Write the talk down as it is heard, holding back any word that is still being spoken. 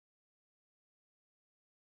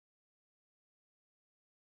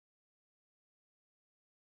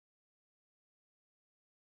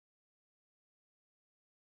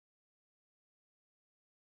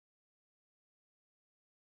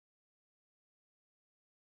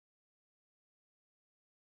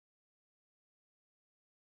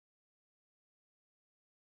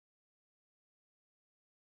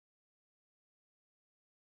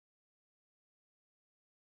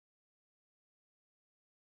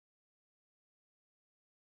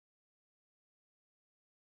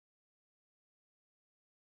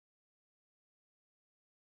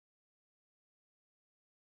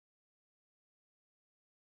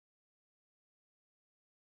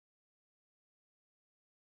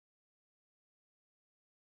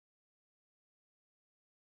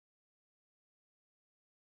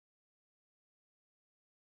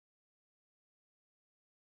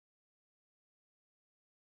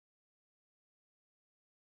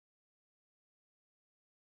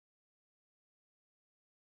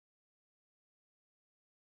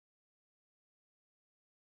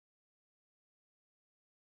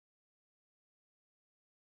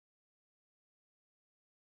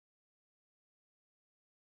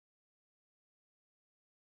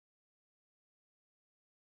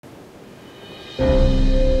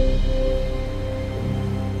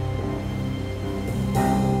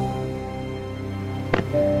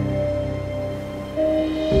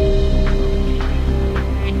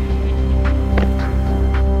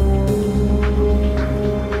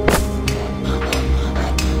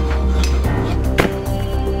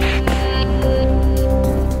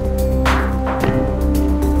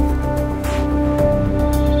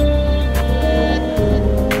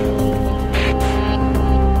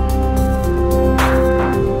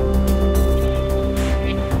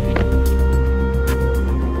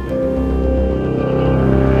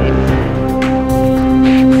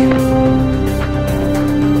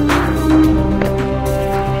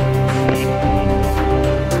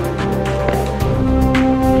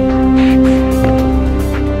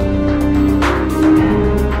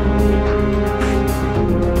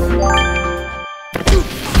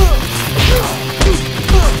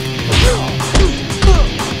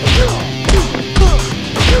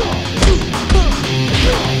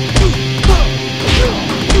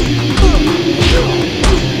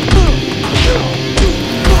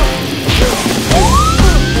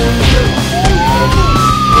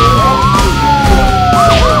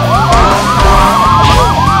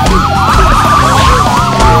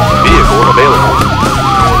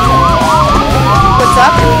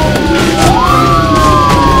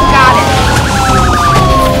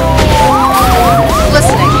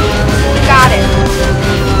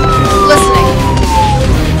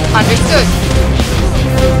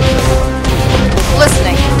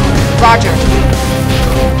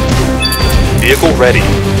Vehicle ready.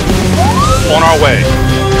 On our way.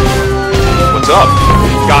 What's up?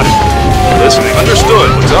 Got it. Listening. Understood.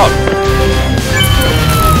 What's up?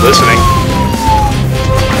 Listening.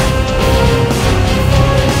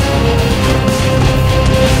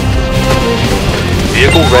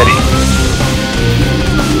 Vehicle ready.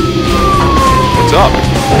 What's up?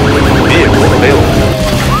 Vehicle available.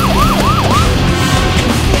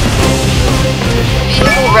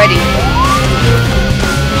 Vehicle ready.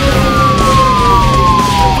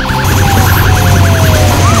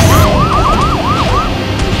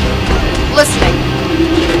 Listening.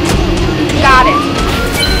 Got it.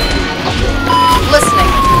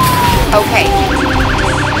 Listening. Okay.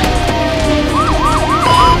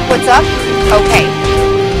 What's up? Okay.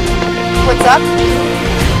 What's up?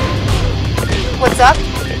 What's up?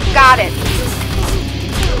 Got it.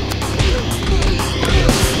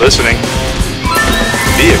 Listening.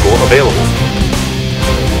 Vehicle available.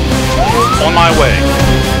 On my way.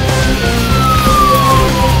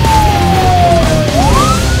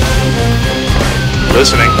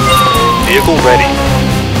 Listening. Vehicle ready.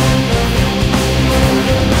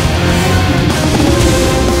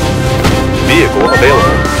 Vehicle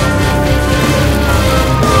available.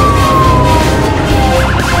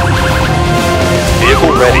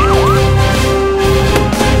 Vehicle ready.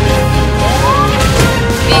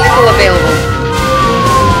 Vehicle available.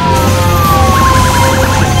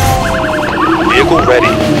 Vehicle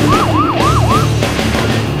ready.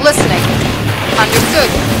 Listening.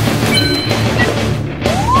 Understood.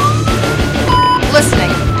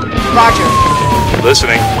 Listening. Roger.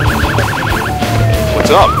 Listening.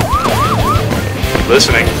 What's up?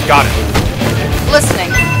 Listening. Got it.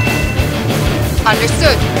 Listening.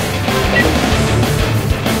 Understood.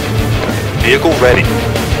 Vehicle ready.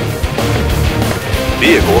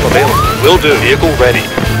 Vehicle available. Will do. Vehicle ready.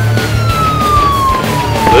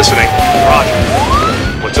 Listening. Roger.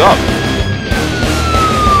 What's up?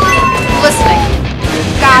 Listening.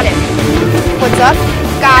 Got it. What's up?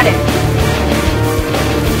 Got it.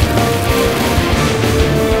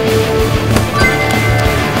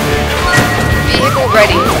 Vehicle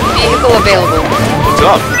ready. Vehicle available. What's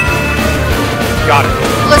up? Got it.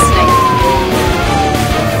 Listening.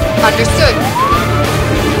 Understood.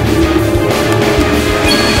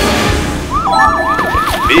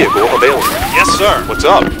 Vehicle available. Yes, sir. What's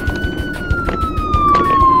up?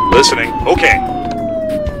 Listening. Okay.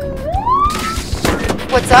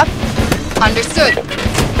 What's up? Understood.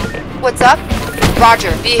 What's up?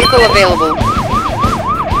 Roger. Vehicle available.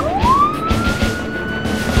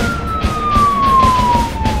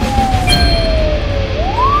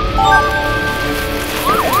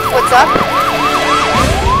 What's up?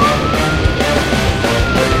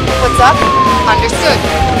 What's up? Understood.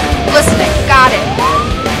 Listening. Got it.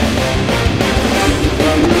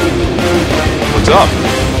 What's up?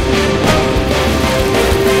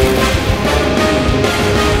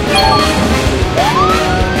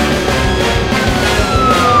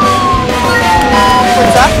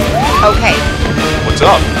 What's up? Okay. What's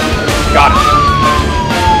up? Got it.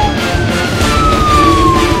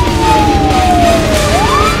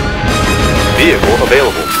 Vehicle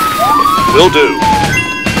available. Will do.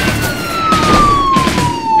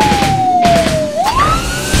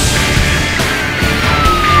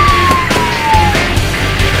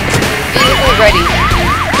 Vehicle ready.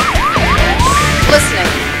 Listening.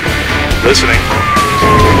 Listening.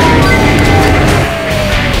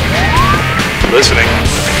 Listening.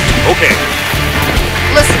 Okay.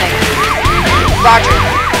 Listening. Roger.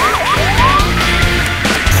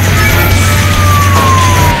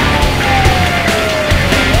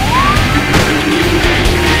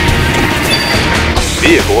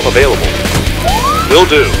 Vehicle available. Will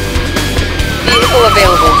do. Vehicle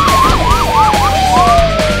available.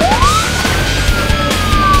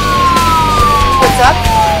 What's up?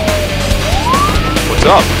 What's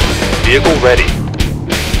up? Vehicle ready.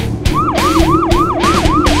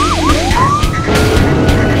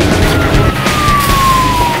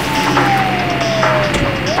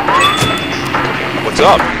 What's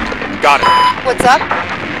up? Got it. What's up?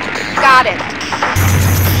 Got it.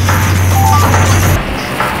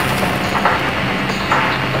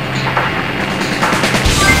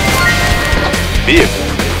 Vehicle.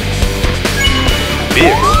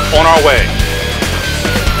 Vehicle on our way.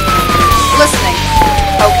 Listening.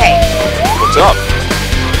 Okay. What's up?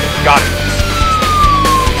 Got it.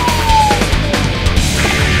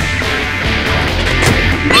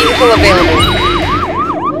 Vehicle available.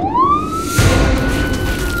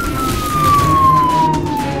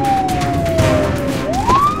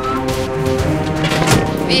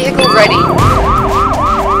 Vehicle ready.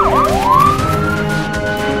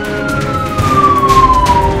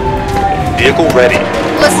 Vehicle ready.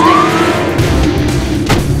 Listening.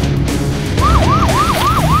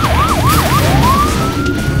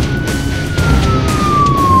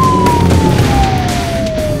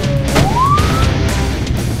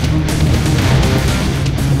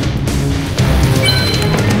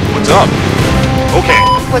 What's up? Okay.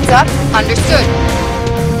 What's up? Understood.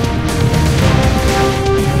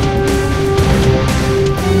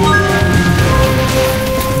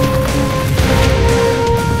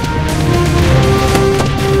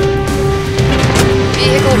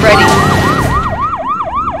 Vehicle ready.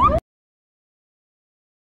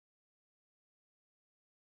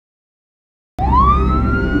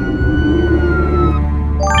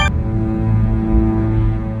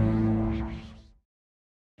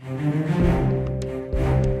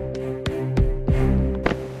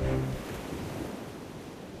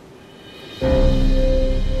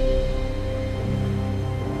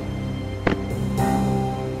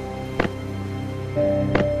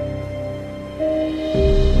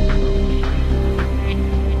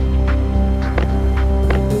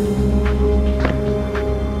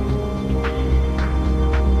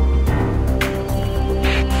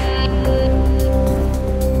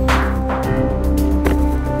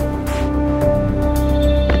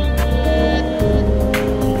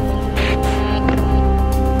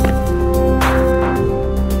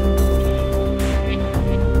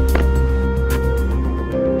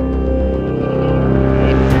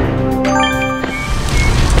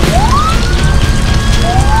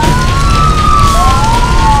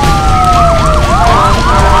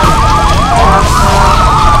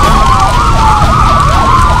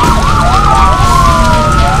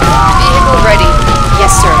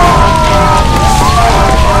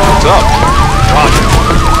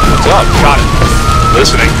 Got it.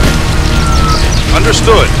 Listening.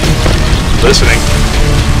 Understood. Listening.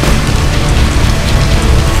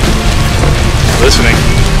 Listening.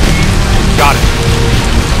 Got it.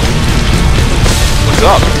 What's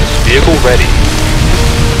up? Vehicle ready.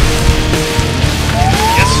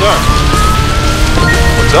 Yes, sir.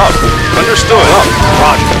 What's up? Understood. Up.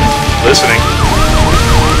 Roger. Listening.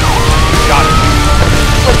 Got it.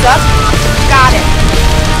 What's up? Got it.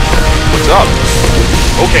 What's up?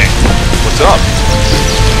 Okay. What's up?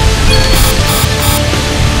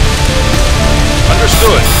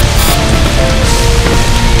 Understood.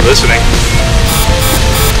 Listening.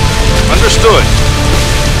 Understood.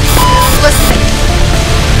 Listening.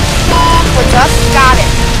 What's up? Got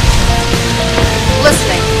it.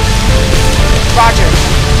 Listening. Roger.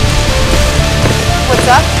 What's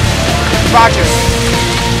up? Roger.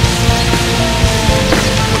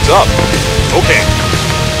 What's up? Okay.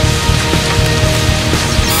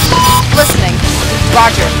 Listening.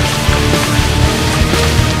 Roger.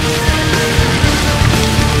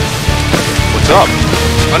 What's up?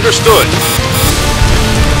 Understood.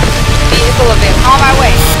 Vehicle available. On my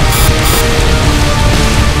way.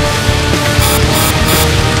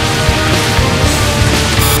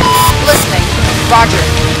 Listening. Roger.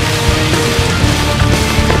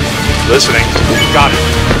 Listening. Got it.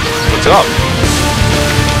 What's up?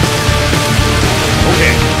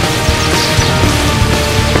 Okay.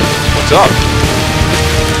 What's up?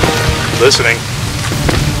 Listening.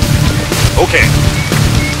 Okay.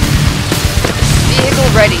 Vehicle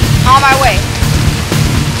ready. On my way.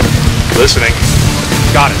 Listening.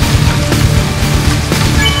 Got it.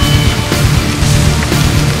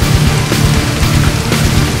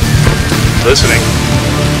 Listening.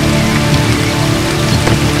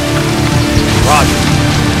 Roger.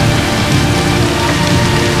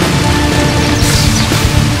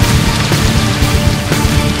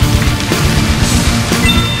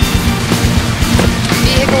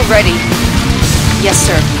 Vehicle ready. Yes,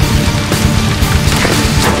 sir.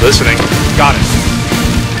 Listening. Got it.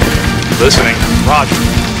 Listening. Roger.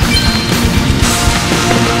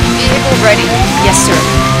 Vehicle ready. Yes, sir.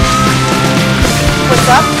 What's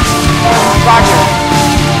up? Roger.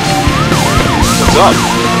 What's up?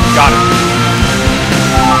 Got it.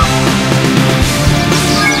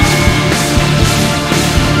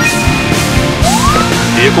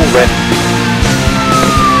 Vehicle ready.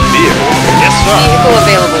 Vehicle. Yes, sir. Vehicle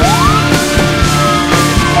available.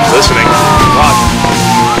 Listening. Roger.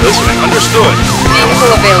 Listening. Understood.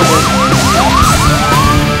 Vehicle available.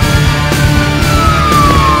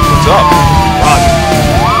 What's up? Roger.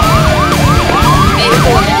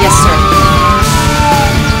 Vehicle. Yes, sir.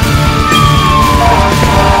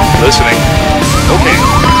 Listening. Okay.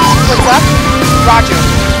 What's up? Roger.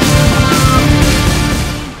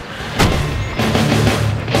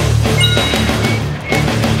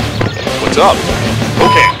 What's up?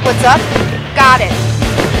 Okay. What's up? Got it.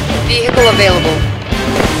 Vehicle available.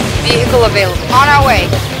 Vehicle available. On our way.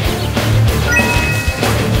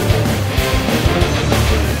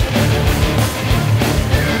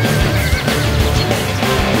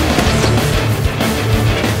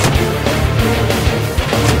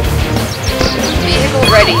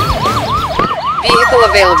 Vehicle ready. Vehicle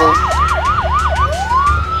available.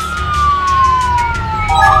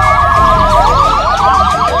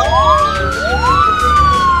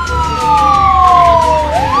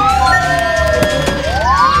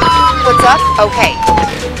 What's up? Okay.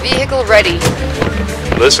 Vehicle ready.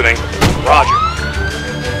 Listening. Roger.